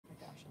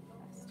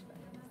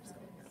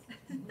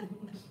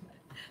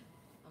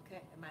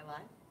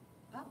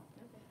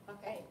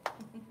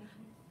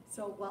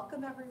So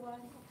welcome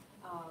everyone.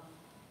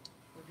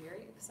 We're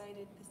very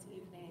excited this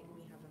evening.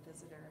 We have a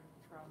visitor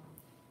from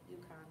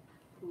UConn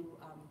who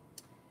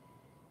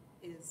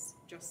is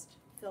just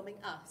filming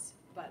us,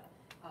 but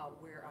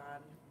we're on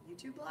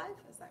YouTube Live,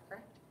 is that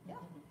correct? Yeah.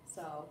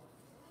 So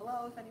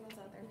hello if anyone's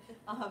out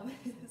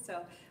there.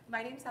 So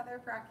my name's Heather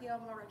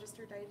Paracchio. I'm a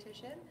registered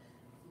dietitian.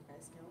 You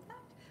guys know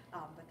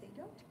that, but they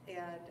don't.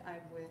 And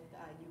I'm with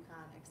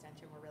UConn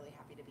Extension. We're really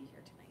happy to be here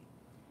tonight.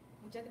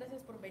 Muchas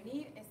gracias por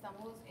venir.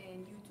 Estamos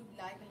en YouTube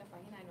Live en la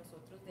página de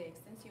nosotros de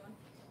Extensión.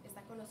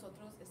 Está con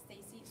nosotros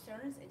Stacy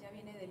Stearns. Ella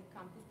viene del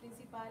campus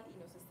principal y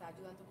nos está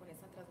ayudando con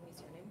esta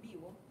transmisión en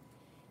vivo.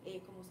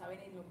 Como saben,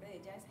 el nombre de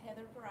ella es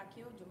Heather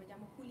Paracchio. Yo me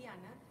llamo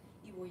Juliana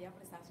y voy a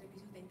prestar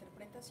servicios de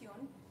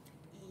interpretación.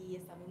 Y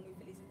estamos muy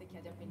felices de que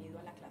hayan venido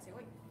a la clase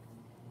hoy.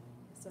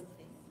 So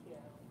thank you.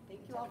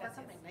 Thank you all for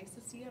coming. Nice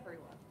to see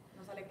everyone.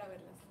 Nos alegra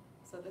verlas.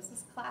 So this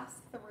is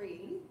class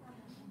 3.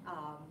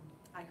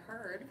 I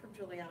heard from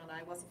Juliana,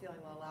 I wasn't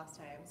feeling well last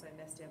time, so I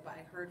missed it, but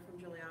I heard from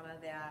Juliana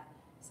that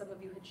some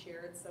of you had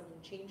shared some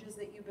changes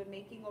that you've been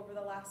making over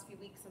the last few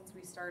weeks since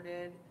we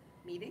started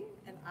meeting,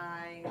 and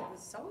I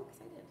was so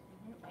excited.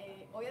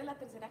 Hoy es la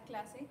tercera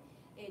clase.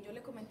 Yo le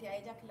comenté a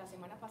ella que la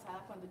semana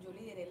pasada, cuando yo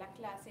lideré la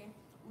clase,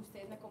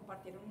 ustedes me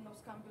compartieron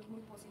unos cambios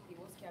muy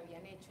positivos que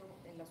habían hecho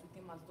en las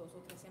últimas 2 o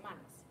 3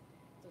 semanas.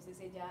 Entonces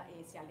ella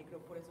se alegró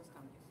por esos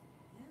cambios.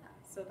 Yeah,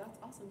 so that's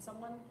awesome.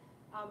 Someone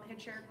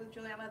had shared with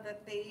Juliana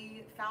that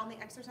they found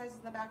the exercises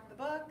in the back of the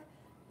book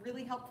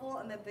really helpful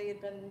and that they had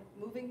been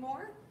moving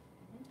more.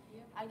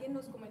 Alguien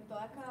nos comentó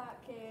acá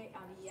que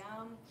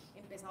había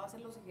empezado a hacer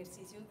los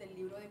ejercicios del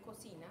libro de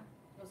cocina.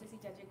 No sé si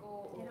ya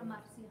llegó. Era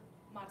Marcia.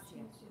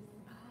 Marcia.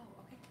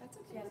 Oh, okay, that's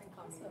okay. She hasn't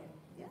come Awesome.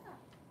 yet.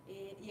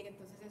 Yeah. Y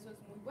entonces eso es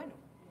muy bueno.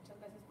 Muchas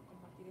gracias por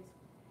compartir eso.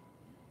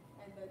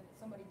 And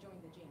somebody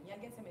joined the gym. Y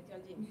alguien se metió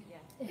al gym. Yeah.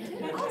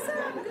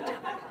 Awesome. Good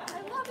job.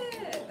 I love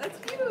it. That's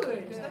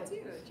huge. That's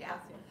huge. Yeah.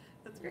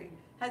 That's great.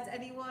 Has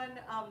anyone,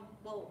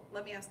 well,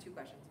 let me ask 2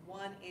 questions.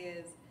 One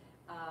is,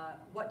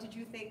 what did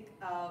you think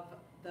of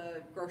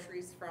the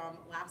groceries from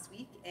last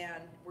week,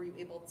 and were you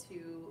able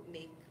to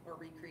make or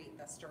recreate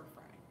the stir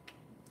fry?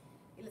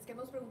 Y les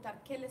queremos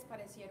preguntar qué les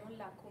parecieron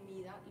la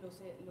comida,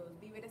 los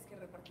víveres que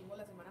repartimos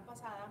la semana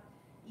pasada,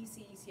 y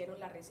si hicieron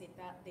la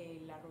receta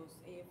del arroz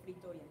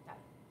frito oriental.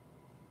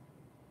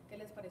 ¿Qué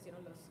les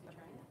parecieron la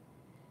comida?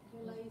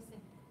 Yo la hice.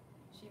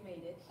 She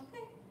made it.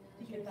 Okay.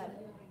 ¿Y qué tal?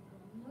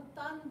 No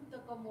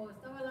tanto como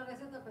estaba la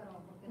receta,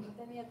 pero porque no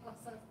tenía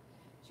cosas.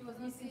 She was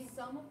missing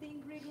some of the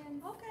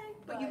ingredients. Okay.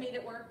 But you made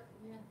it work?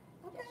 Yeah.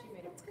 Okay. Yeah, she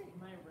made it That's work. great.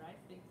 My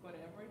rice takes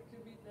forever to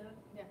be done.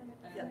 Yeah. And I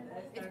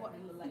It's start what-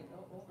 feeling like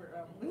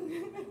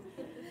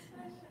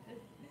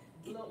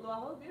Lo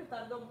hago bien,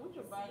 tardó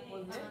mucho para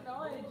poner,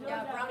 ¿no? Y yo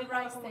Yeah, ya brown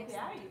pensaba rice como takes que,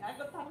 ay,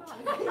 algo está mal.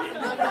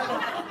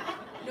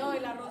 No,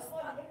 el arroz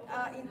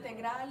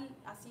integral,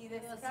 así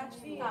de scratch,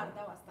 Sí.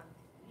 tarda bastante.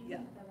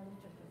 Yeah. Tarda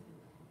mucho tiempo.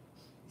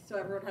 So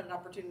everyone had an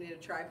opportunity to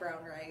try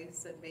brown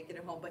rice and make it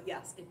at home, but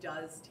yes, it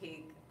does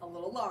take a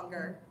little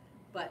longer.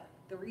 But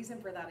the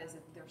reason for that is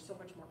that there's so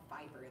much more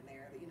fiber in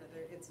there. You know,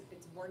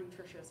 it's more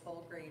nutritious,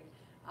 whole grain.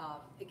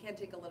 It can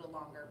take a little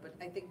longer, but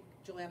I think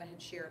Juliana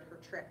had shared her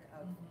trick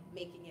of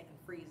making it and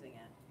freezing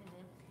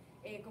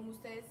it. Como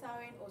ustedes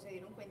saben o se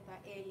dieron cuenta,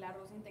 el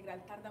arroz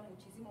integral tarda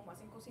muchísimo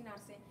más en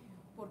cocinarse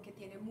porque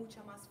tiene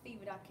mucha más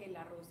fibra que el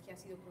arroz que ha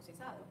sido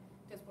procesado.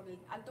 Entonces, por el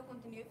alto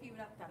contenido de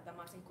fibra, tarda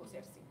más en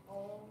cocerse.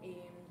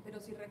 Pero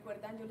si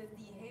recuerdan, yo les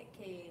dije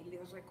que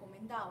les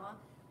recomendaba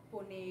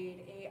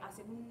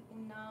hacer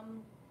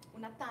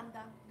una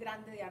tanda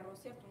grande de arroz,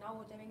 ¿cierto? Una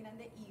olla bien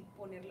grande y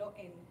ponerlo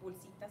en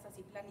bolsitas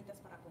así planitas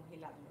para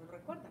congelarlo. ¿Lo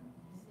recuerdan?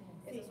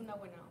 Sí. Esa es una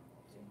buena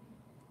opción.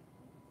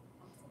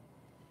 Awesome.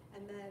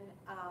 And then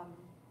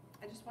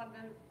I just wanted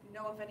to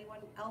know if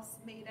anyone else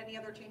made any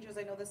other changes.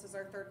 I know this is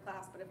our 3rd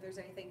class, but if there's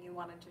anything you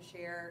wanted to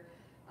share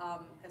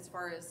as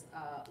far as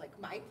like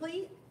my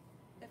plate,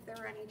 if there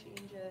were any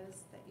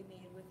changes that you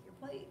made with your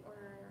plate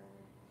or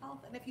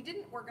health. And if you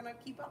didn't, we're going to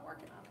keep on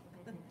working on it.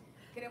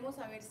 Queremos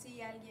saber si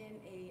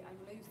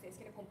alguno de ustedes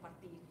quiere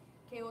compartir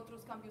qué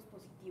otros cambios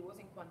positivos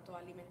en cuanto a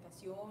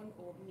alimentación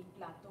o mi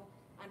plato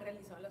han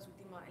realizado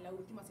en la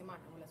última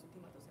semana o las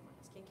últimas 2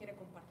 semanas. ¿Quién quiere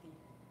compartir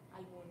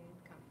algún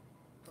cambio?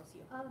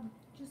 Rocío.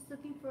 Just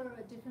looking for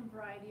a different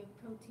variety of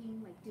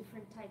protein, like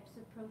different types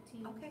of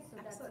protein. Okay, So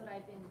that's excellent. what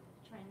I've been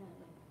trying to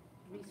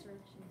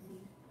research and see.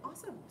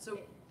 Awesome. So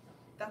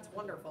that's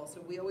wonderful.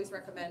 So we always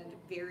recommend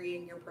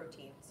varying your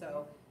protein.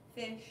 So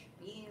fish,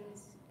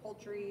 beans,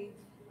 poultry.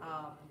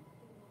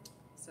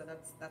 So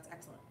that's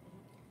excellent.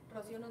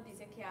 Rocío nos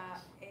dice que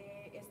ha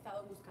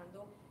estado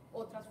buscando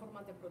otras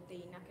formas de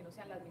proteína que no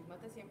sean las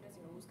mismas de siempre,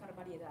 sino buscar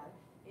variedad.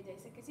 Ella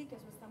dice que sí, que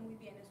eso está muy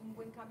bien, es un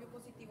buen cambio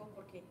positivo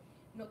porque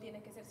no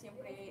tiene que ser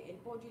siempre el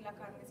pollo y la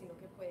carne, sino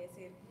que puede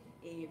ser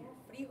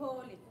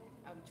frijol,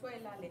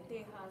 habichuela,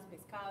 lentejas,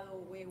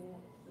 pescado, huevo.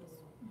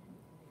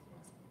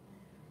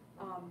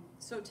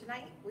 So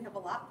tonight we have a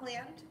lot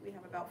planned. We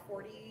have about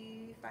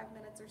 45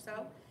 minutes or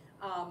so.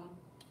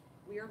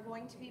 we are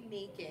going to be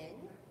making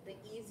the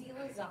easy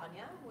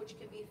lasagna, which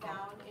can be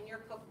found in your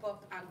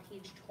cookbook on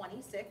page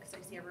 26.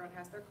 I see everyone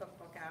has their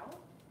cookbook out.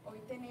 Hoy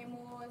tenemos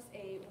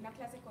una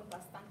clase con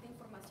bastante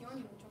información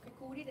y mucho que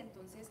cubrir,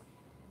 entonces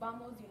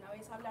vamos de una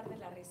vez a hablar de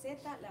la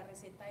receta. La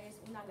receta es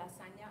una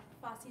lasaña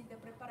fácil de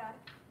preparar,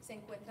 se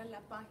encuentra en la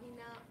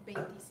página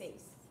 26.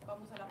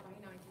 Vamos a la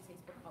página 26,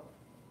 por favor.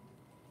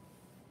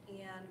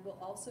 And we'll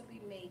also be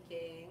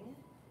making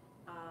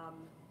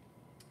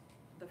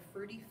the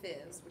fruity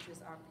fizz, which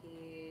is on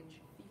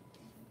page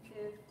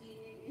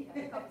 50.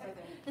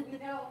 We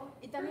know.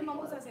 Y también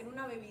vamos a hacer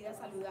una bebida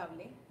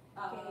saludable,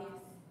 que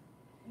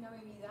es una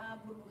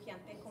bebida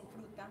burbujeante con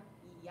fruta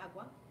y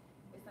agua.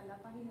 Está en la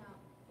página,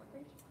 what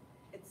page?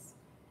 It's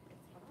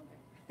not on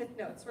there.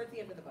 No, it's towards the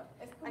end of the book.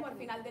 Es como al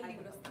final del I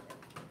libro.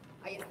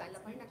 can- Ahí está, en la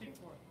página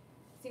 54.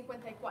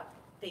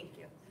 Thank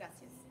you.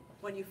 Gracias.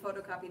 When you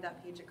photocopy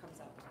that page, it comes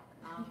up.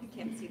 You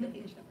can't see the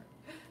page number.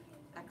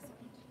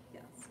 Excellent,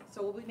 yes.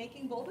 So we'll be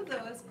making both of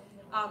those.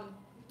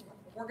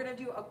 We're gonna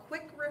do a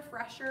quick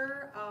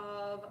refresher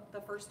of the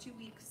first 2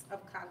 weeks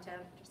of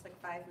content, just like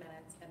 5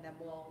 minutes, and then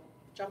we'll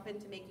jump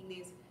into making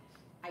these.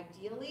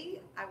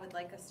 Ideally, I would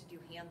like us to do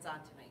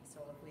hands-on tonight, so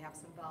if we have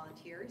some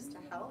volunteers to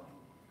help.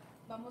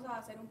 Vamos a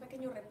hacer un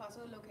pequeño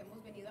repaso de lo que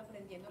hemos venido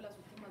aprendiendo las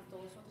últimas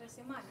 2 o 3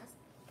 semanas.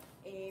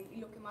 Y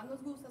lo que más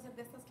nos gusta hacer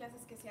de estas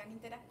clases es que sean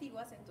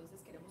interactivas,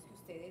 entonces queremos que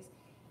ustedes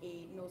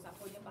nos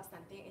apoyen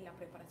bastante en la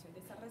preparación de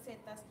estas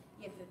recetas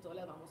y entre todos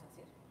las vamos a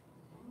hacer.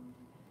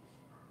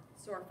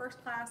 So our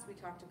first class, we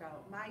talked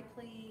about my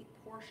plate,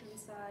 portion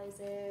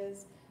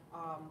sizes.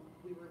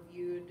 We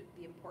reviewed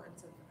the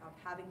importance of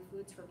having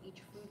foods from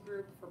each food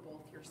group for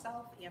both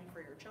yourself and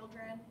for your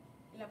children.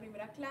 En la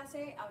primera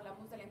clase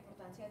hablamos de la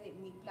importancia de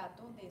mi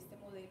plato, de este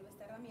modelo,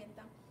 esta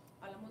herramienta.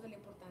 Hablamos de la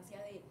importancia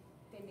de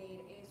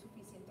tener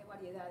suficiente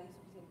variedad y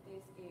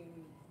suficientes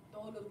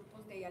todos los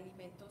grupos de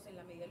alimentos en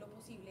la medida de lo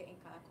posible en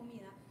cada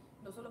comida,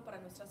 no solo para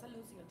nuestra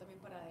salud, sino también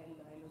para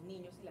la de los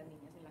niños y las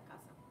niñas en la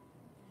casa.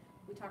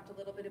 We talked a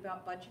little bit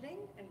about budgeting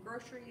and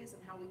groceries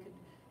and how we could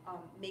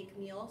make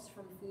meals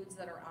from foods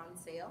that are on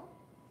sale.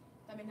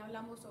 También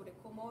hablamos sobre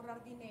cómo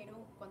ahorrar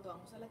dinero cuando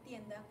vamos a la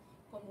tienda,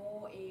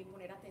 cómo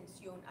poner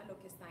atención a lo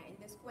que está en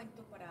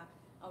descuento para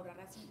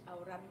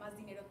ahorrar más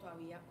dinero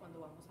todavía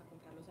cuando vamos a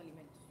comprar los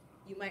alimentos.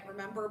 You might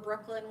remember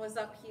Brooklyn was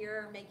up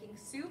here making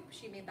soup.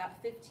 She made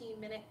that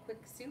 15-minute quick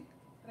soup.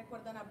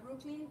 ¿Recuerdan a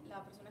Brooklyn?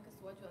 La persona que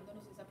estuvo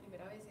ayudándonos esa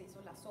primera vez se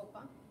hizo la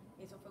sopa.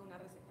 Eso fue una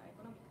receta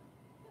económica.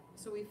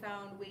 So we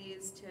found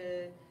ways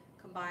to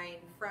combine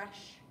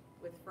fresh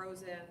with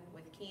frozen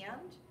with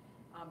canned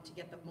to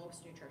get the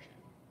most nutrition.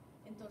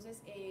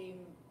 Entonces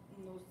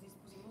nos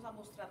dispusimos a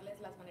mostrarles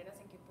las maneras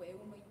en que puede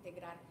uno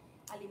integrar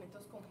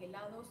alimentos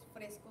congelados,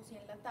 frescos y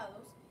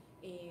enlatados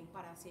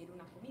para hacer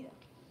una comida.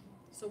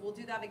 So we'll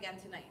do that again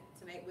tonight.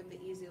 Tonight with the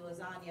easy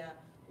lasagna,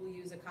 we'll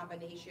use a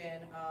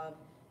combination of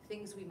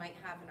things we might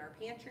have in our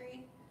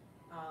pantry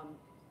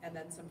and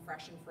then some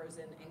fresh and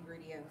frozen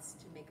ingredients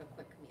to make a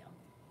quick meal.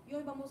 Y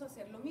hoy vamos a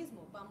hacer lo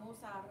mismo. Vamos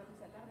a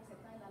realizar la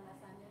receta de la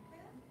lasaña.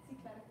 Sí,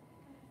 claro.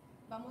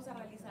 Vamos a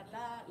realizar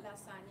la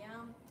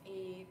lasaña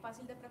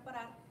fácil de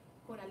preparar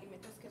con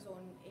alimentos que son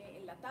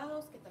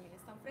enlatados, que también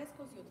están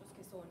frescos y otros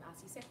que son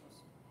así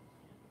secos.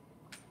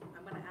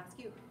 I'm going to ask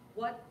you,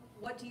 what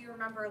do you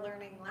remember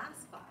learning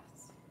last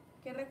class?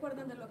 ¿Qué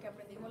recuerdan de lo que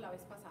aprendimos la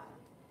vez pasada?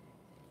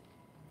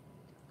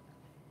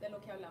 De lo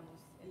que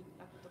hablamos,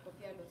 la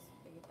fotocopia de los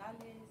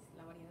vegetales,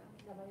 la variedad.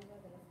 La variedad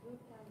de las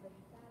frutas,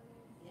 vegetales.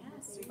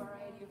 Yes, The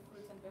variety of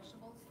fruits and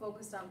vegetables.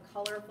 focused on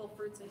colorful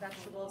fruits and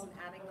vegetables and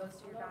adding those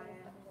to your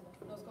diet.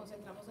 Nos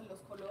concentramos en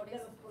los colores. De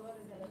los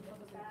colores de los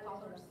vegetales.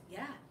 Colors.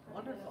 Yeah, de la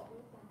wonderful.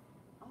 fruta.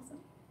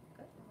 Awesome.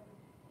 Good.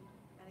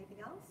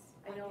 Anything else?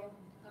 I know.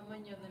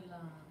 Tamaño de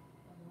la,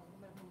 cuando va a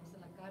comer, cómo se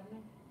la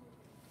carne,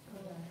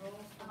 el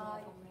arroz, cómo va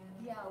a comer.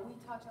 Yeah, we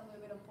touch a little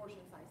bit on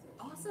portion sizes.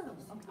 Awesome.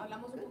 Okay.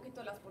 Hablamos un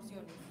poquito de las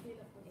porciones. Sí,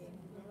 las porciones.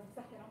 Nos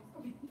exageramos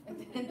con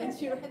And then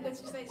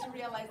she said she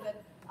realized that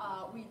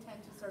we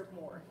tend to serve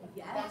more than the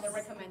Yes.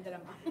 recommended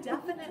amount.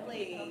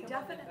 Definitely,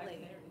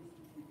 definitely.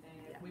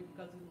 We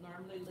because we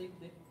normally leave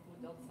the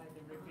food outside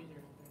the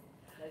refrigerator.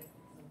 Like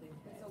something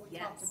So we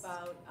Yes.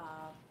 talked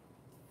about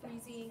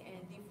freezing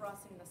and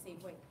defrosting in a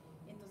safe way.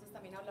 Entonces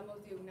también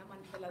hablamos de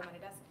de las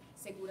maneras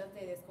seguras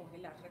de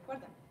descongelar,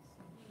 ¿recuerdan?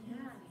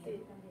 Yeah.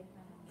 Sí, también.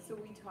 So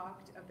we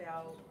talked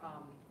about,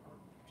 or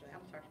actually I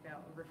talked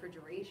about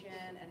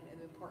refrigeration and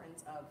the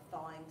importance of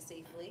thawing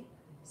safely.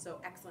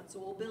 So excellent. So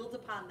we'll build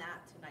upon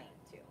that tonight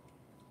too.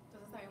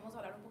 Entonces también vamos a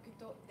hablar un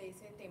poquito de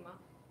ese tema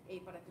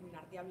para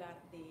terminar de hablar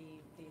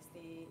de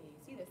este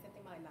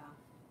tema de la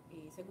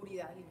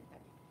seguridad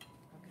alimentaria.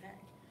 Okay.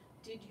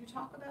 Did you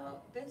talk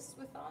about this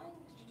with thawing?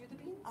 Did you do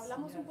the beans?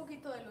 Hablamos un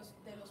poquito de los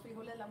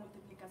frijoles, la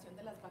multiplicación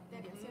de las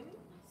bacterias, ¿cierto?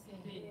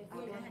 Sí.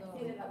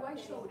 Okay. I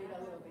showed it a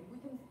little bit. We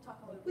can talk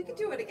a little We bit could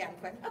do more. it again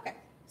quick. Okay.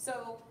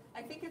 So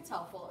I think it's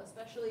helpful,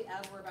 especially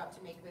as we're about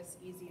to make this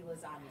easy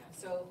lasagna.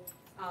 So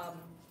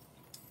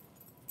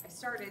I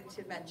started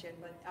to mention,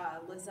 but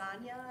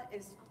lasagna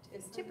is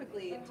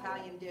typically an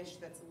Italian dish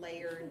that's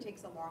layered,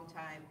 takes a long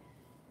time.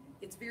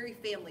 it's very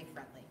family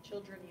friendly.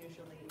 Children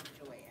usually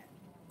enjoy it.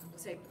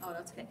 Say, oh,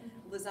 that's okay.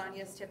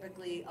 Lasagna is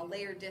typically a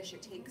layered dish.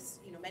 It takes,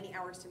 many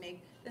hours to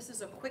make. This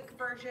is a quick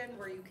version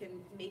where you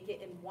can make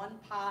it in one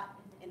pot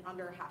in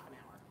under half an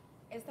hour.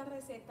 Esta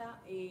receta,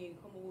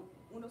 como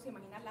uno se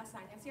imagina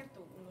lasaña,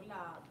 ¿cierto? Uno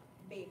la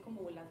ve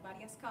como las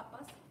varias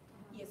capas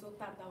y eso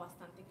tarda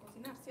bastante en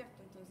cocinar,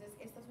 ¿cierto? Entonces,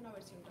 esta es una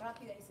versión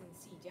rápida y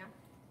sencilla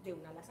de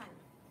una lasaña.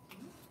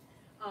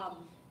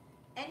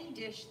 Any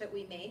dish that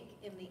we make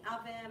in the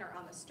oven or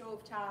on the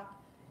stovetop,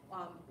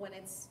 when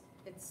it's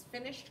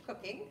finished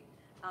cooking,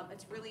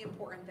 it's really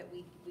important that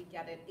we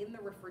get it in the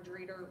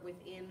refrigerator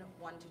within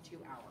 1 to 2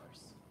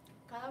 hours.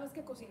 Cada vez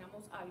que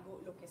cocinamos algo,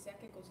 lo que sea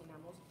que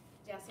cocinamos,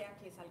 ya sea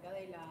que salga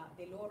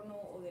del horno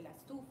o de la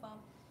estufa,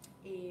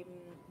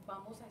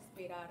 vamos a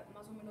esperar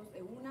más o menos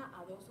de 1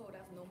 a 2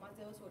 horas, no más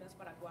de 2 horas,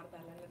 para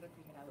guardarla en el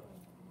refrigerador.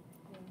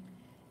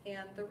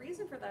 And the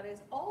reason for that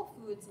is all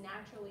foods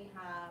naturally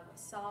have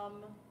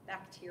some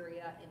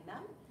bacteria in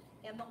them,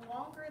 and the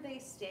longer they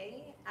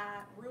stay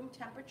at room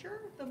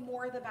temperature, the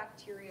more the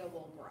bacteria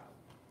will grow.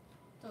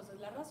 Entonces,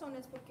 la razón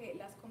es porque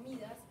las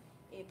comidas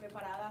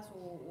preparadas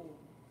o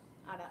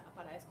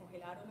para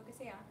descongelar o lo que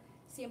sea,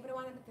 siempre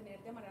van a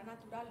tener de manera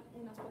natural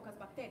unas pocas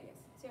bacterias,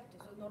 ¿cierto?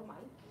 Eso es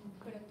normal,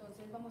 pero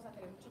entonces vamos a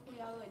tener mucho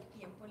cuidado del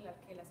tiempo en el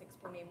que las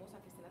exponemos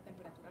a que estén a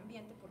temperatura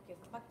ambiente, porque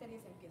esas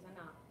bacterias empiezan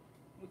a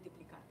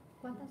multiplicar.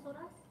 ¿Cuántas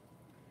horas?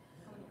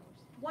 How many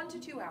hours? 1 to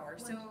 2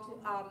 hours. 1 to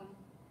So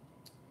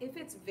if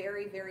it's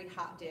very, very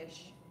hot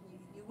dish,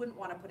 you wouldn't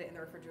want to put it in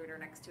the refrigerator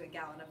next to a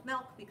gallon of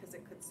milk because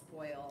it could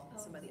spoil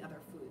some of the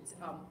other foods.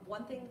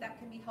 One thing that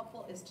can be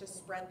helpful is to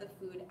spread the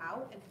food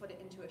out and put it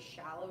into a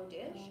shallow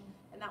dish,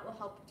 and that will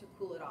help to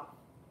cool it off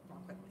more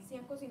quickly. Si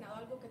han cocinado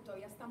algo que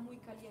todavía está muy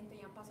caliente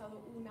y han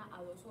pasado 1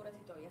 a 2 horas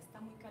y todavía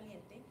está muy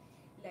caliente,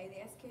 la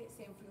idea es que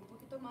se enfríe un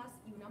poquito más,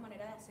 y una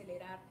manera de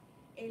acelerar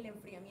el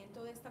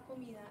enfriamiento de esta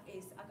comida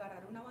es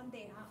agarrar una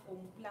bandeja o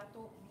un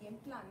plato bien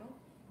plano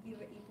y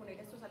poner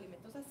estos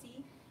alimentos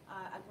así.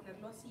 Al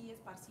ponerlo así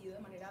esparcido de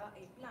manera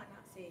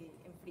plana, se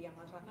enfría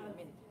más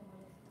rápidamente.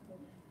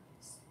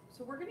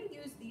 So we're going to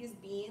use these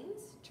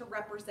beans to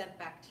represent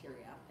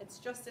bacteria. It's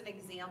just an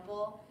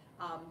example,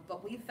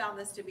 but we found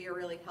this to be a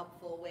really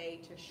helpful way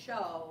to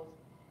show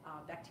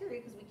bacteria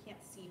because we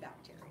can't see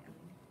bacteria.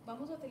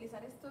 Vamos a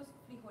utilizar estos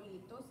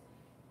frijolitos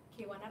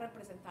que van a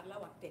representar la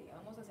bacteria.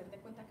 Vamos a hacer de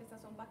cuenta que estas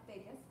son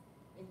bacterias.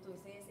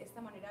 Entonces,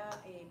 esta manera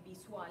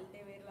visual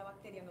de ver la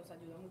bacteria nos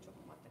ayuda mucho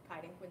como a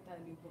caer en cuenta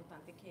de lo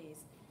importante que es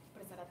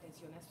prestar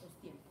atención a estos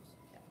tiempos.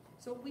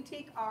 So we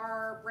take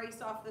our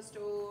rice off the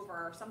stove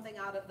or something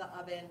out of the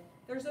oven.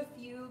 There's a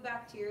few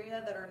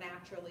bacteria that are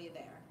naturally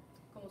there.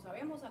 Como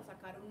sabemos, al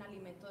sacar un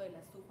alimento de la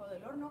estufa o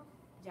del horno,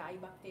 ya hay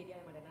bacteria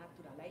de manera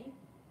natural ahí.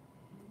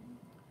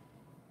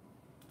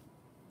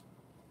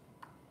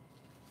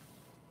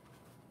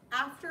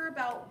 After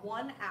about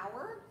 1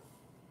 hour,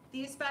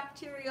 these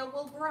bacteria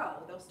will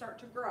grow. They'll start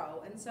to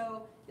grow. And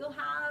so you'll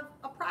have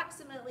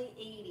approximately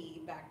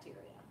 80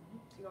 bacteria.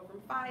 So you go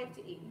from 5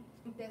 to 80.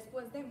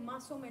 Después de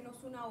más o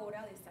menos 1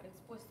 hora de estar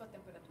expuesto a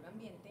temperatura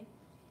ambiente,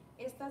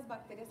 estas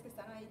bacterias que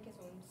están ahí, que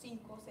son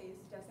 5 o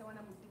 6, ya se van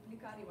a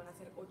multiplicar y van a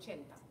ser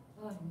 80.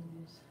 Ay, mi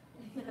Dios.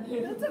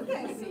 That's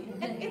okay.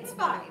 And it's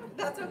fine.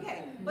 That's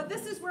okay. But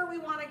this is where we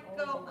want to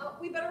go. Oh,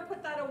 we better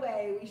put that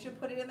away. We should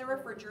put it in the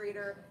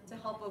refrigerator to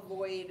help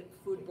avoid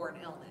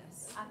foodborne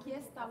illness. Aquí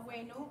está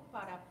bueno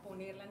para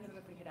ponerla en el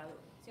refrigerador,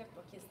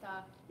 ¿cierto? Aquí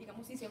está,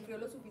 digamos, si se enfrió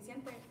lo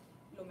suficiente,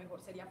 lo mejor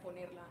sería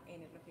ponerla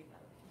en el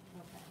refrigerador.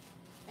 Okay.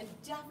 And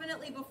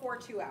definitely before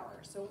 2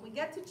 hours. So when we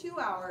get to 2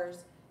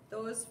 hours,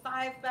 those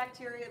 5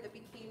 bacteria that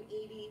became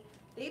 80,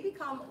 they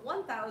become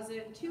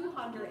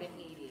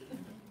 1,280.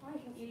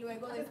 Y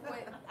luego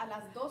después, a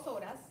las 2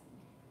 horas,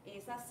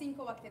 esas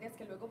 5 bacterias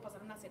que luego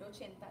pasaron a ser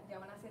 80, ya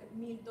van a ser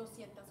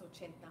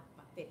 1,280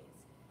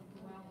 bacterias.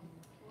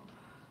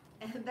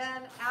 And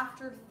then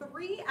after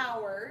 3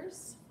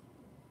 hours,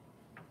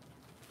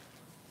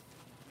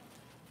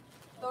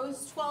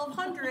 those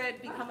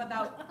 1,200 become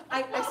about,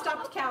 I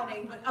stopped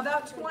counting, but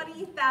about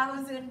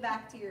 20,000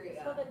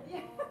 bacteria.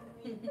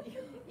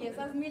 Y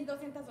esas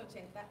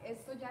 1,280,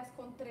 esto ya es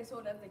con 3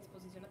 horas de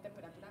exposición a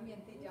temperatura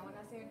ambiente, ya van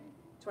a ser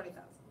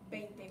 20,000.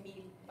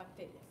 20,000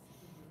 bacterias.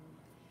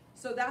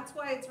 So that's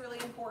why it's really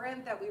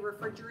important that we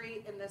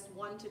refrigerate in this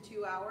 1 to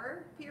 2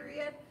 hour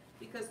period,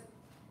 because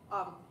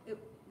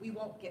we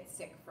won't get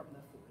sick from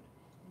the food.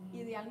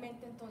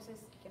 Idealmente,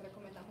 entonces, que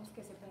recomendamos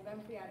que se ponga a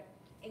enfriar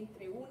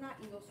entre 1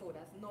 y 2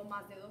 horas, no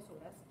más de 2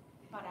 horas,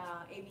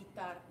 para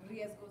evitar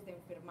riesgos de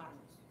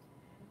enfermarnos.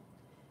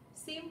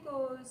 Same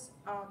goes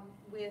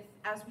with,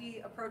 as we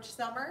approach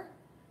summer,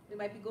 we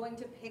might be going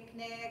to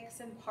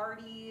picnics and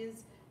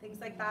parties, things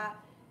like that.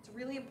 It's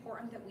really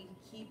important that we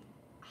keep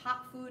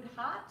hot food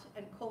hot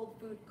and cold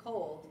food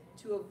cold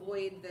to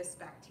avoid this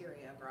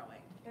bacteria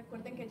growing.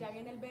 Recuerden que ya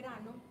viene el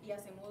verano y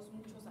hacemos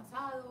muchos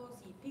asados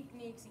y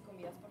picnics y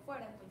comidas por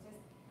fuera, entonces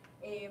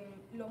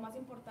lo más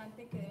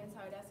importante que deben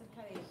saber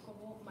acerca de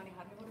cómo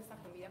manejar mejor esta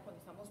comida cuando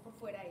estamos por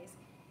fuera es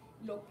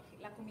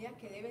La comida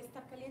que debe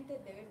estar caliente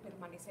debe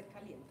permanecer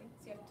caliente,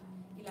 ¿cierto?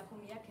 Y la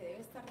comida que debe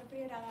estar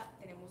refrigerada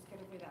tenemos que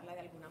refrigerarla de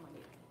alguna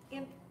manera.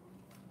 And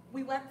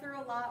we went through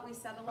a lot, we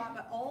said a lot,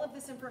 but all of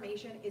this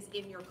information is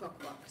in your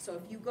cookbook. So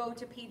if you go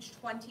to page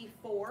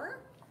 24,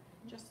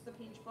 just the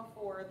page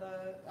before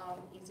the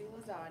easy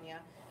lasagna,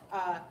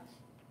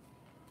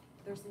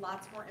 there's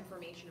lots more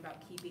information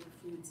about keeping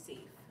food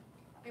safe.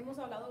 Hemos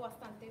hablado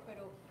bastante,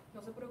 pero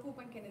no se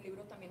preocupen que en el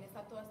libro también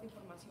está toda esta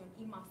información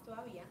y más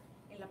todavía.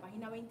 En la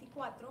página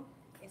 24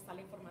 está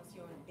la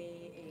información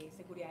de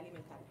seguridad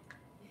alimentaria.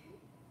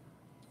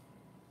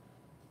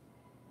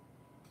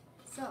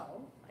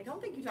 So, I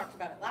don't think you talked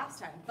about it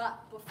last time,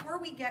 but before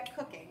we get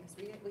cooking,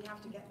 because we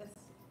have to get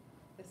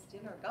this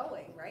dinner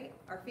going, right?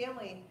 Our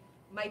family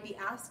might be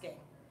asking,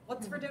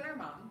 what's for dinner,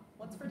 Mom?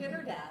 What's for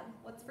dinner, Dad?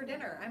 What's for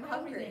dinner? I'm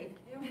hungry.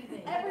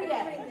 Every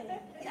day.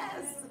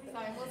 Yes.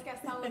 Sabemos que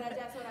hasta ahora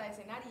ya es hora de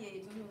cenar y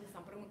ellos nos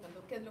están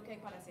preguntando qué es lo que hay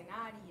para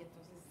cenar y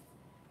entonces...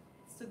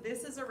 So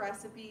this is a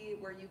recipe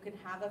where you can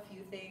have a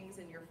few things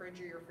in your fridge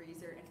or your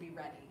freezer and be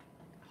ready.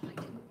 Like,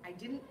 oh, I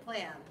didn't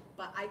plan,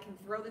 but I can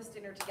throw this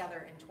dinner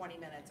together in 20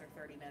 minutes or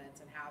 30 minutes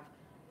and have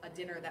a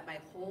dinner that my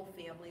whole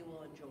family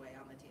will enjoy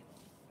on the table.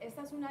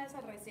 Esta es una de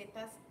esas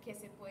recetas que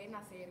se pueden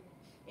hacer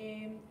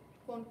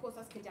con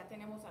cosas que ya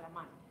tenemos a la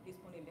mano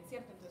disponibles,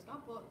 ¿cierto? Entonces,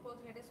 no, puedo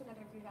tener esto en el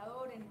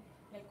refrigerador, en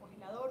el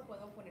congelador,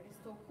 puedo poner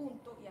esto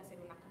junto y hacer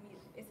una comida.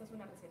 Esta es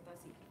una receta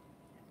así.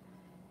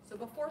 So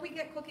before we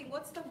get cooking,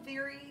 what's the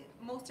very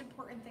most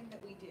important thing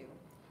that we do?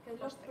 ¿Qué es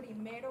lo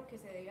primero que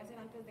se debe hacer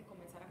antes de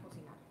comenzar a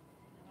cocinar?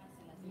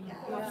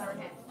 Wash our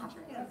hands. Wash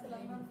our hands.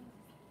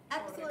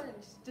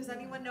 Excellent. Does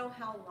anyone know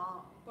how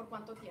long? ¿Por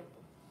cuánto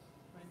tiempo?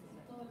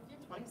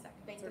 20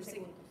 seconds. 20 Or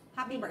sing segundos.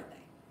 happy birthday.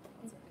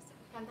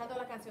 Cantando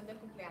la canción del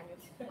cumpleaños,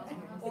 más o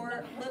menos.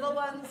 Or little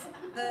ones,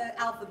 the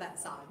alphabet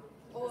song.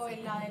 O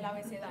en la del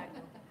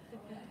abecedario.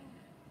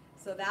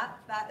 So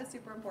that is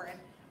super important.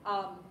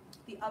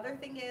 The other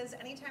thing is,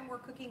 anytime we're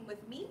cooking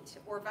with meat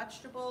or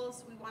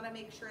vegetables, we want to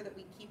make sure that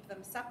we keep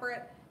them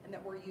separate and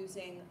that we're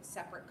using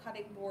separate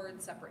cutting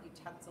boards, separate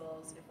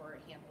utensils if we're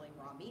handling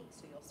raw meat.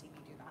 So you'll see me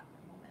do that in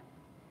a moment.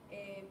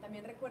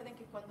 También recuerden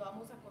que cuando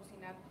vamos a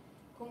cocinar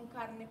con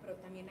carne, pero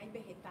también hay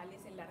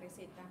vegetales en la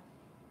receta,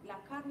 la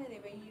carne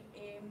debe ir,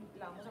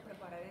 la vamos a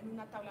preparar en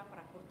una tabla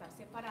para cortar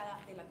separada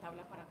de la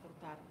tabla para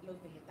cortar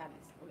los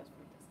vegetales o las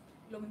frutas.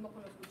 Lo mismo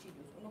con los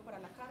cuchillos, uno para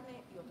la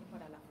carne y otro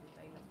para la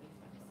fruta y las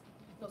vegetales.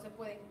 No se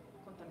pueden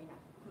contaminar,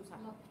 cruzar.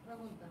 Una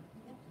pregunta.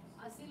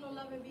 Así lo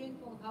lave bien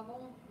con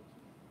jabón.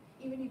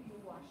 Even if you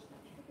wash them.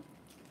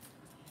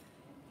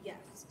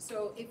 Yes.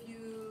 So if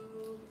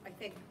you, I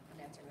think I'm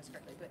answering this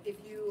correctly, but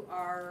if you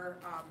are,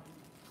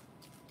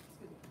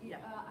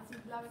 Así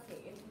lave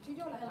que el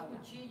cuchillo o la El tabla.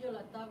 cuchillo,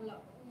 la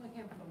tabla, un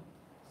ejemplo.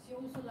 Si yo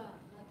uso la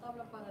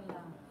tabla para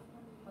la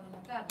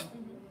carne,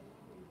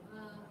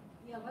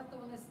 y al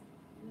rato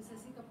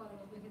necesito para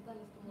los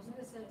vegetales, como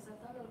sé esa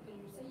tabla, lo que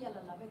le usé ya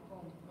la lavé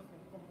con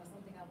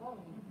bastante jabón.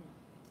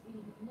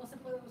 Y no se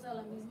puede usar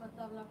la misma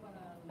tabla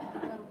para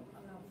lavar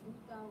a la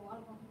fruta o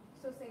algo.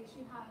 So say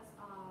she has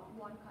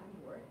one cutting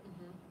board.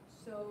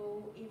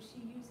 So if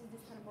she uses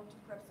this cutting board to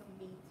prep some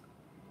meat,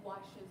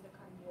 washes the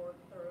cutting board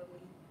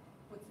thoroughly,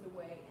 puts it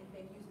away, and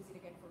then uses it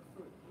again for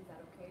fruit, is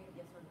that okay?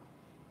 Yes or no?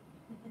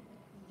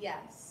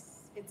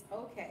 yes, it's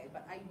okay,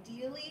 but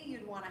ideally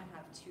you'd want to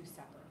have two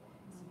separate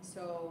ones.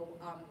 So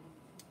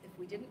if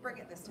we didn't bring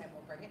it this time,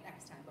 we'll bring it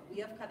next time. But we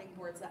have cutting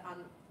boards that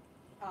on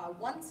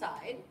one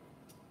side,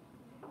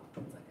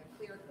 it's like a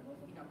clear,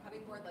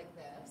 cutting board like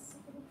this.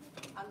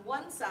 On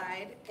one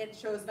side, it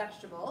shows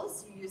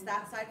vegetables. You use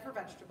that side for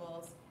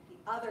vegetables.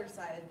 The other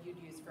side you'd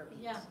use for meat.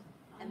 Yeah.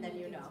 And then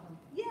you know.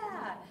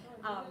 Yeah.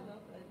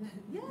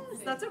 Yes,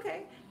 that's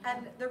okay.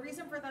 And the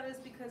reason for that is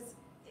because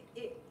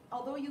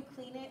although you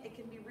clean it, it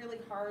can be really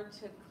hard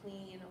to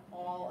clean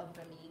all of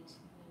the meat.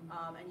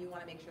 And you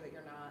want to make sure that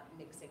you're not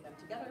mixing them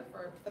together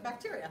for the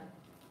bacteria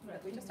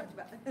that we just talked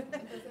about.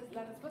 Entonces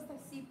la respuesta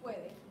es sí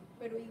puede,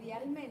 pero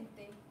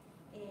idealmente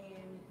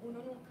uno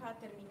nunca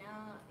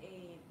termina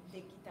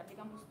de quitar,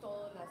 digamos,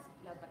 todas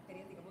las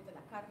bacterias, digamos, de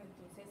la carne.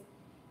 Entonces,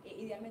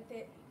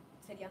 idealmente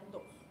serían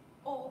dos.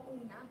 O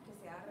una que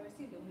sea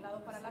reversible, un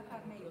lado para la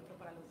carne y otro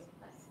para los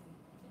vegetales.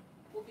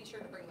 We'll be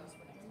sure to bring those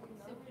for next week.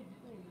 So where do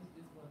you use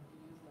this one? Do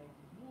you use like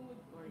wood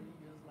or you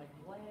use like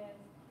glass?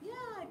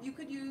 Yeah, you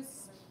could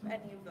use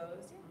any of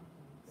those. Yeah.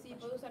 Sí,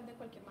 puedo usar de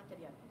cualquier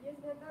material. Y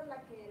es verdad la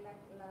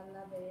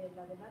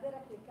de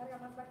madera que carga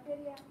más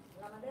bacteria,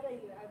 la madera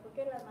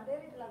porque la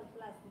madera y la de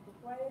plástico,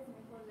 ¿cuál es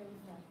mejor de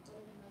usar?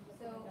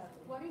 So,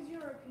 what is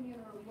your opinion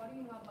or what do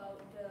you know about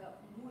the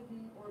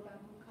wooden or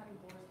bamboo cutting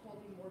boards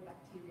holding more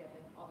bacteria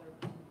than other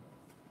materials?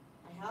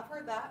 I have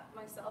heard that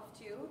myself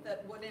too,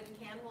 that wooden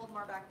can hold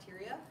more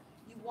bacteria.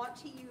 You want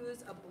to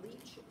use a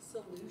bleach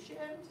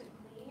solution to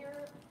clean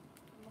your...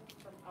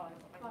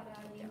 Para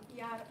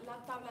limpiar la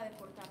tabla de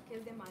cortar que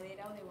es de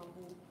madera o de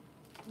bambú,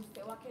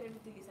 usted va a querer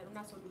utilizar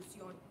una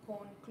solución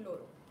con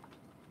cloro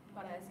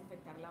para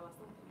desinfectarla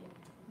bastante bien.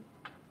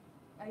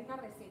 hay una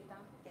receta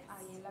Yes.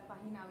 ahí en la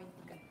página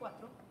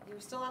 24. You're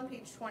still on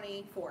page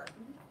 24.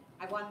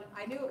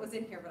 I knew it was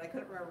in here, but I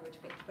couldn't remember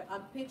which page. But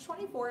on page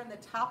 24 in the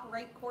top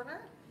right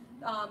corner,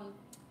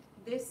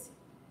 this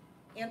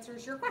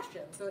answers your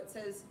question. So it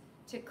says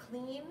to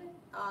clean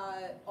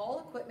all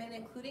equipment,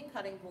 including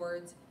cutting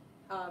boards,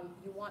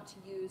 you want to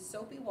use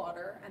soapy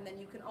water, and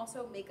then you can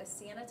also make a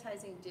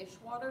sanitizing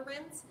dishwater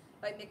rinse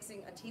by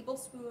mixing a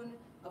tablespoon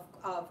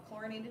of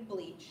chlorinated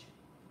bleach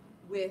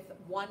with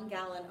 1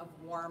 gallon of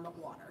warm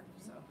water.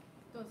 So.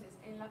 Entonces,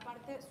 en la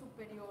parte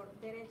superior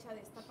derecha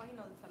de esta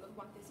página donde están los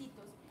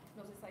guantecitos,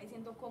 nos está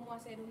diciendo cómo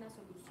hacer una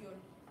solución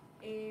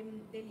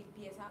de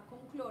limpieza con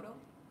cloro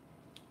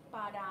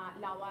para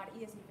lavar y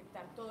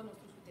desinfectar todos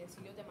nuestros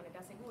utensilios de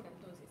manera segura.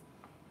 Entonces,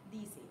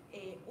 dice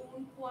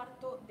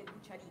 1/4 de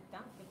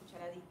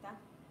cucharadita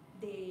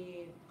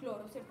de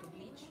cloro, ¿cierto?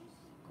 Bleach,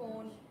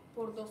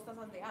 por 2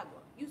 tazas de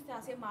agua. Y usted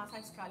hace más a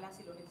escala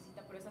si lo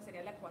necesita, pero esa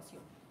sería la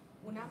ecuación.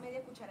 Una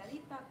media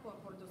cucharadita por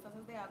 2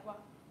 tazas de agua,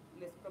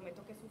 les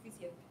prometo que es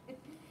suficiente.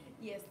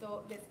 Y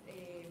esto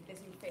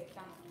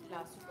desinfecta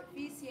las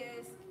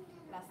superficies,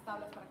 las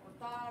tablas para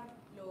cortar,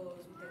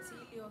 los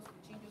utensilios,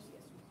 cuchillos y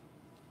eso.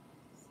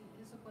 Sí,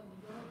 eso cuando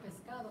yo hago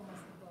pescado más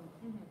que todo.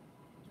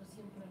 Yo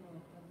siempre lo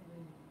trato de,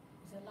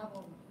 o sea,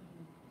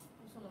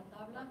 uso la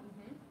tabla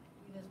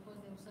y después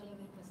de usarle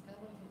del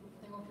pescado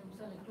tengo que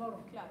usar el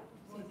cloro. Claro,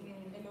 Porque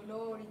el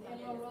olor y el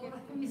también olor es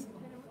es mismo.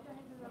 Pero mucha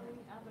gente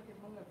también habla que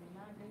ponga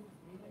vinagre,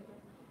 vinegar,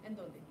 ¿En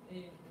dónde?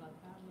 la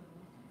tabla,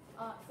 ¿no?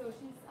 So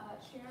she's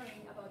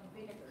sharing about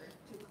vinegar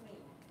to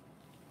clean.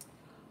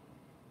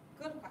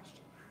 Good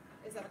question.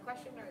 Is that a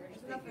question or you're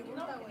just Es una thinking?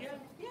 pregunta. No, Bueno. yeah.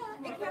 Yeah,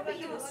 it Because can be I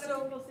know a used. lot of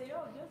So, people say,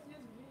 oh, just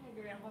use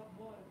vinegar and hot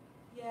water.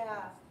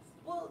 yeah.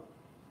 Well,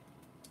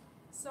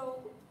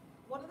 so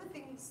one of the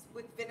things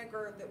with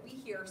vinegar that we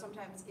hear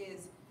sometimes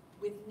is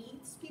with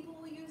meats, people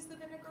will use the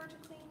vinegar to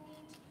clean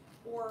meat,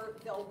 or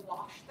they'll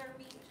wash their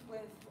meat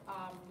with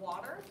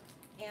water,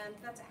 and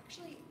that's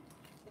actually,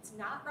 it's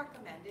not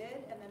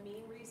recommended, and the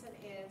main reason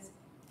is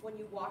when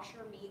you wash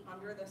your meat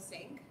under the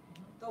sink,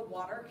 the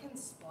water can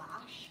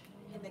splash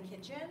in the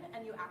kitchen,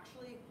 and you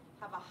actually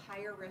have a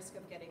higher risk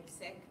of getting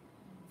sick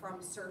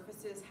from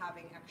surfaces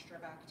having extra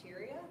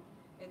bacteria.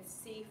 It's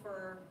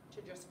safer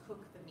to just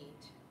cook the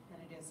meat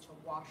than it is to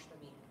wash the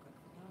meat and cook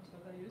the meat.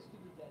 Because I used to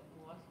do that,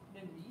 wash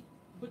the meat,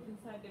 put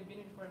inside the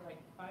vinegar for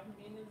like 5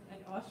 minutes and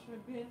wash the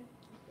bin.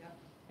 Yeah.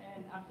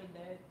 And after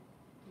that,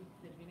 put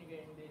the vinegar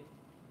in the,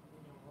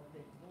 on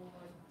the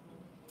board,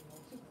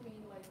 To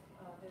clean like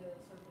the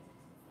surfaces.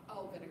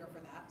 Oh, vinegar for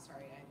that,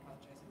 sorry, I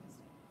apologize, I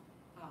missed it.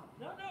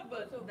 No,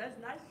 but that's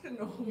nice to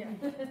know. Yeah.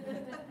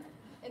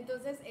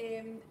 Entonces,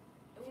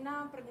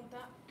 una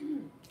pregunta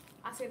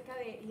acerca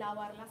de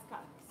lavar las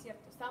carnes,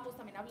 ¿cierto? Estábamos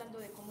también hablando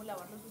de cómo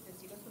lavar los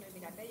utensilios con el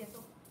vinagre y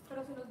eso,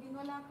 pero se nos vino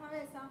a la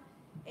cabeza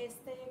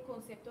este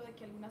concepto de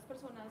que algunas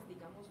personas,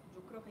 digamos,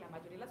 yo creo que la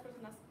mayoría de las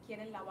personas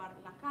quieren lavar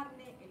la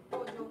carne, el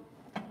pollo,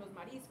 los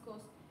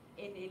mariscos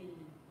en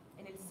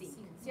el zinc,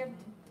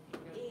 ¿cierto?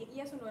 Y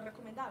eso no es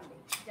recomendable,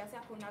 ya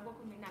sea con agua o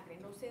con vinagre.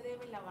 No se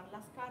deben lavar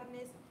las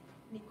carnes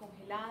ni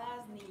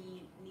congeladas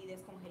ni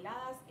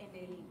descongeladas en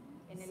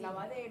el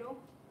lavadero,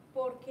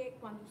 porque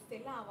cuando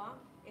usted lava,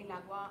 el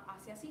agua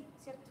hace así,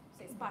 ¿cierto?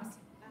 Se esparce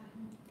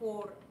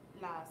por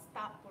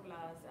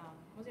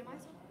 ¿cómo se llama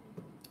eso?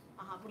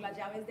 Por las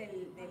llaves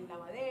del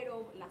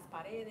lavadero, las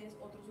paredes,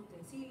 otros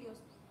utensilios.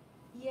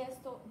 Y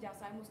esto ya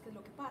sabemos qué es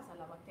lo que pasa,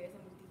 las bacterias se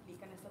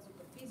multiplican en estas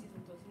superficies,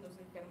 entonces nos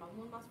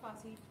enfermamos más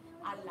fácil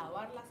al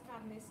lavar las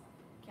carnes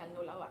que al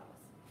no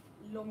lavarlas.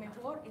 Lo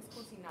mejor es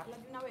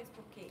cocinarlas de una vez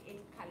porque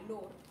el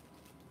calor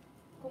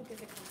con que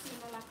se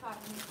cocina la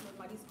carne, los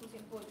mariscos y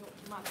el pollo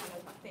matan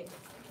las bacterias.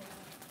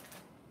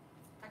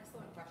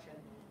 Excellent question.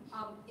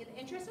 In the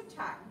interest of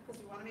time, because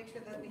we want to make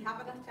sure that we have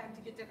enough time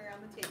to get dinner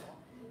on the table,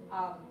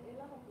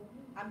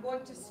 I'm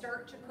going to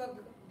start to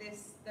cook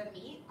the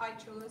meat. I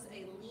chose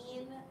a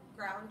lean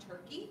ground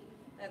turkey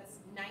that's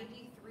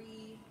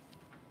 93.7,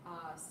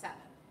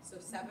 so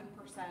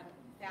 7%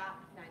 fat,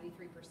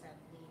 93%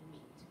 lean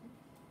meat.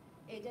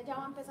 Ella ya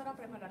va a empezar a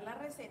preparar la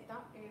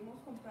receta. Hemos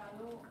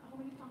comprado, how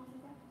many pounds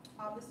is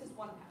that? This is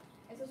 1 pound.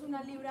 Esa es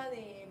una libra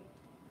de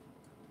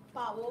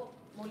pavo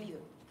molido.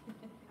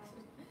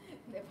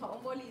 De pavo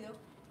molido.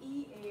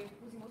 Y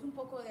pusimos un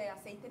poco de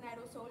aceite en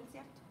aerosol,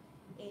 ¿cierto?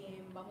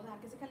 Vamos a dejar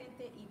que se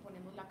caliente y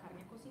ponemos la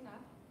carne a cocinar.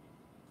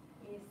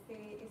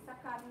 Esta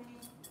carne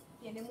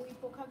tiene muy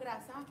poca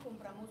grasa,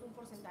 compramos un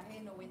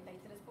porcentaje de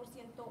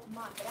 93%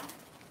 magra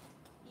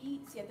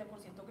y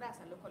 7%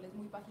 grasa, lo cual es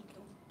muy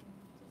bajito.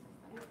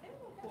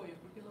 Es un pollo,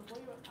 porque los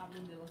pollos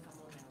hablan de los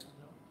salmonelas,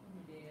 ¿no?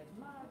 De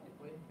asmar, te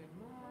puede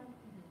enfermar,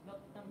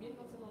 también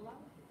no se lo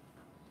lavan.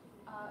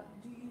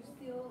 Do you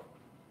still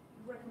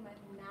recommend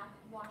not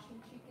washing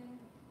chicken,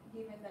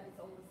 given that it's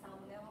all the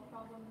salmonella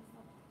problem and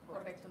stuff?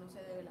 Correcto, no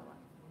se debe lavar.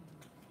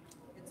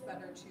 It's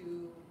better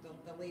to,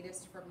 the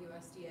latest from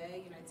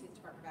USDA, United States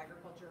Department of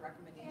Agriculture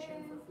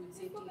recommendation for food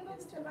safety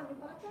is to not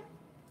wash.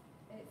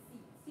 Sí,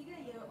 sigue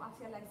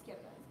hacia la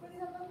izquierda.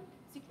 ¿Puedes hablar?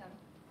 Sí, claro.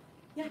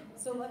 Yeah,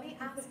 so let me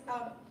ask,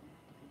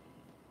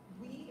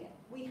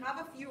 We have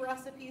a few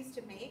recipes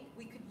to make.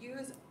 We could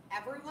use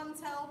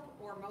everyone's help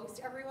or most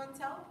everyone's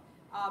help.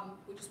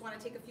 We just want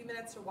to take a few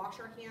minutes to wash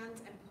our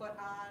hands and put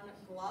on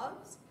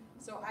gloves.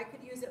 So I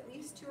could use at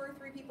least 2 or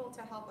 3 people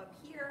to help up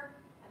here,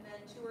 and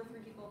then 2 or 3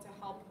 people to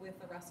help with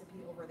the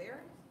recipe over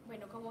there.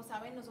 Bueno, como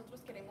saben,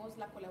 nosotros queremos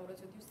la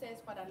colaboración de ustedes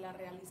para la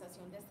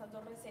realización de estas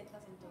 2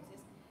 recetas,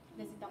 entonces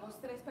necesitamos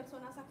 3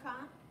 personas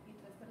acá y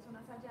 3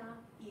 personas allá,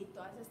 y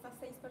todas estas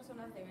 6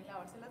 personas deben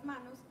lavarse las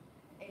manos.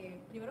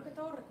 Primero que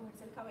todo,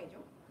 recogerse el cabello,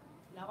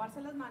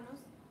 lavarse las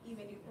manos y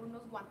venir por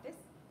unos guantes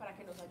para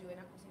que nos ayuden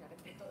a cocinar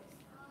entre todos.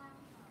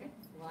 Okay.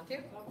 Want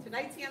to?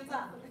 Tonight's hands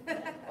up.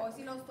 Hoy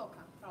sí nos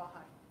toca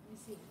trabajar.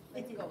 Sí.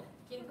 Let's go.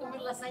 ¿Quieren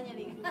comer lasaña?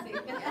 Digan. Sí.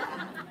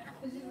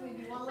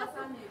 We want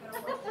lasagna,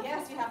 pero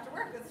Yes, you have to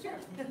work, that's true.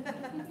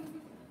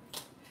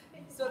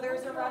 So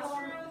there's a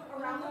restroom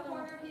around the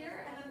corner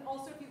here, and then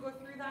also if you go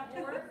through that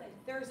door,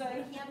 there's a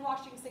hand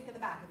washing sink in the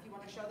back, if you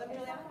want to show them,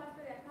 Juliana. esta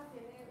parte de acá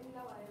tiene un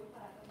lavadero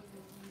para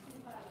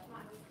las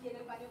manos, y en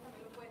el baño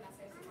también lo pueden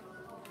hacer si no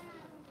lo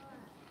pueden.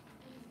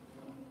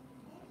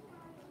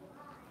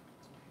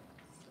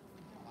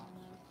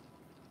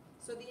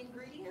 So the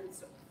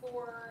ingredients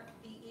for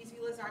the easy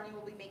lasagna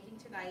we'll be making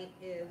tonight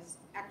is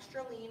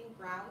extra lean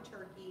ground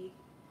turkey,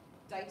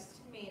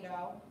 diced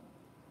tomato,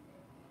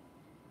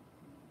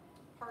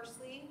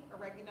 parsley,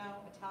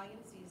 oregano, Italian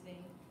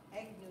seasoning,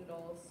 egg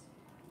noodles,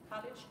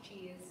 cottage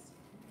cheese,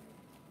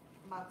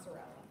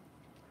 mozzarella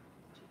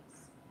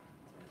cheese.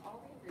 So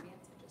all the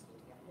ingredients, I just need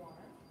to get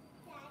water.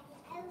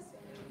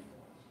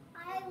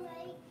 I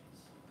like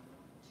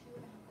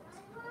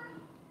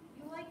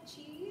You like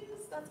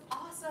cheese? That's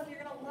awesome.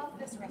 You're gonna love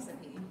this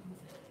recipe.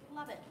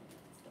 Love it.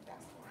 It's the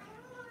best one.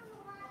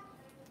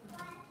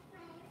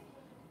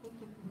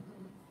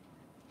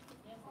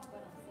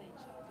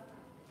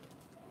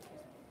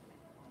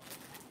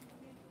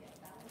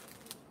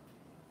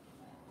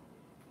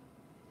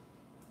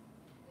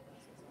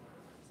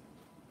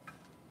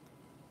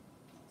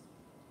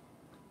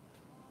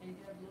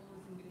 Ella vio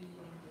los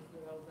ingredientes que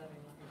va a usar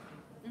en la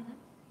receta.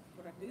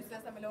 Correcto. Y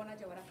ustedes también lo van a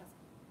llevar a casa.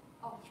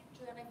 Oh,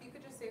 Juliana, if you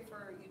could just say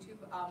for YouTube,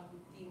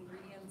 the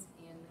ingredients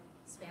in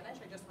Spanish,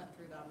 I just went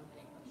through them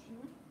in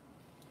English.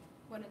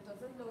 Bueno,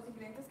 entonces los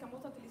ingredientes que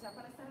vamos a utilizar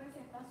para esta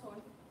receta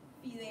son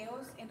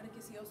fideos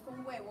enriquecidos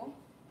con huevo,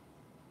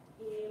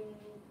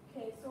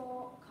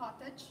 queso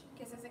cottage,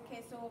 que es ese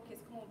queso que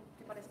es como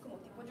que parece como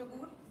tipo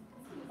yogur.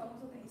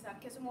 Vamos a utilizar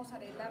queso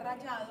mozzarella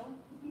rallado.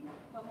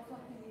 Vamos a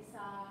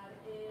utilizar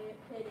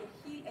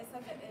perejil.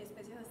 Estas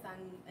especies están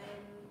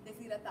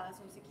deshidratadas,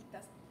 son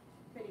sequitas.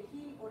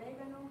 Perejil,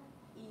 orégano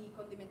y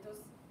condimentos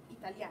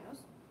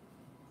italianos.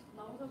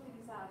 Vamos a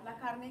utilizar la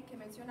carne que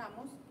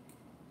mencionamos.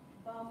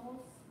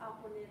 Vamos a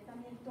poner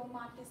también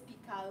tomates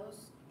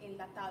picados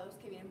enlatados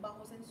que vienen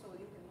bajos en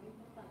sodio, que es muy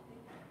importante.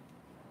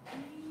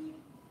 Y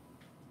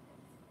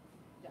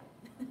ya,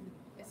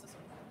 esos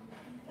son.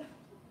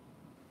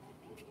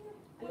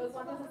 Los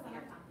guantes están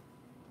acá.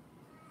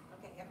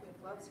 Okay, yeah, we have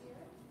gloves here.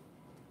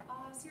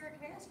 Sarah,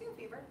 can I ask you a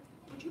favor?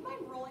 Would you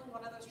mind rolling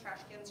one of those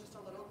trash cans just a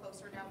little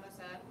closer down this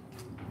end?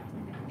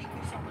 Thank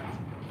you so much.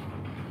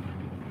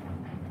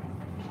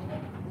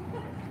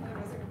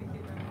 Otherwise, it would be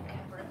too rough.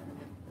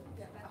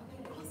 Yeah.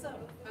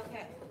 Awesome.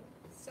 Okay,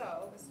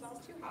 so this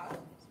smells too hot,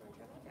 so we're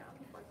gonna turn that down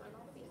before I burn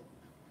all the meat.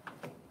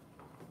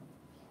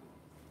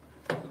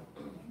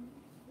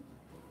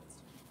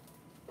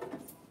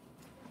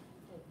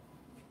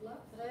 ¿No?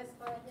 3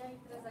 para allá y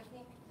 3 aquí.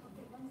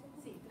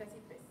 Sí, 3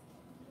 y 3.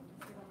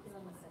 Aquí la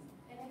lasaña.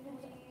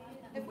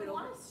 If we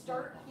want to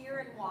start here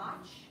and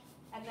watch,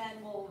 and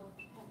then we'll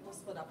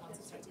split up once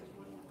it starts getting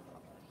heated.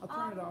 I'll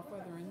turn it off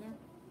while they're in there.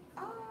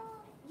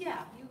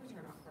 Yeah, you can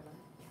turn off for them.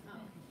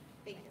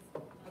 Thank you.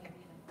 Okay,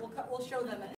 we'll show them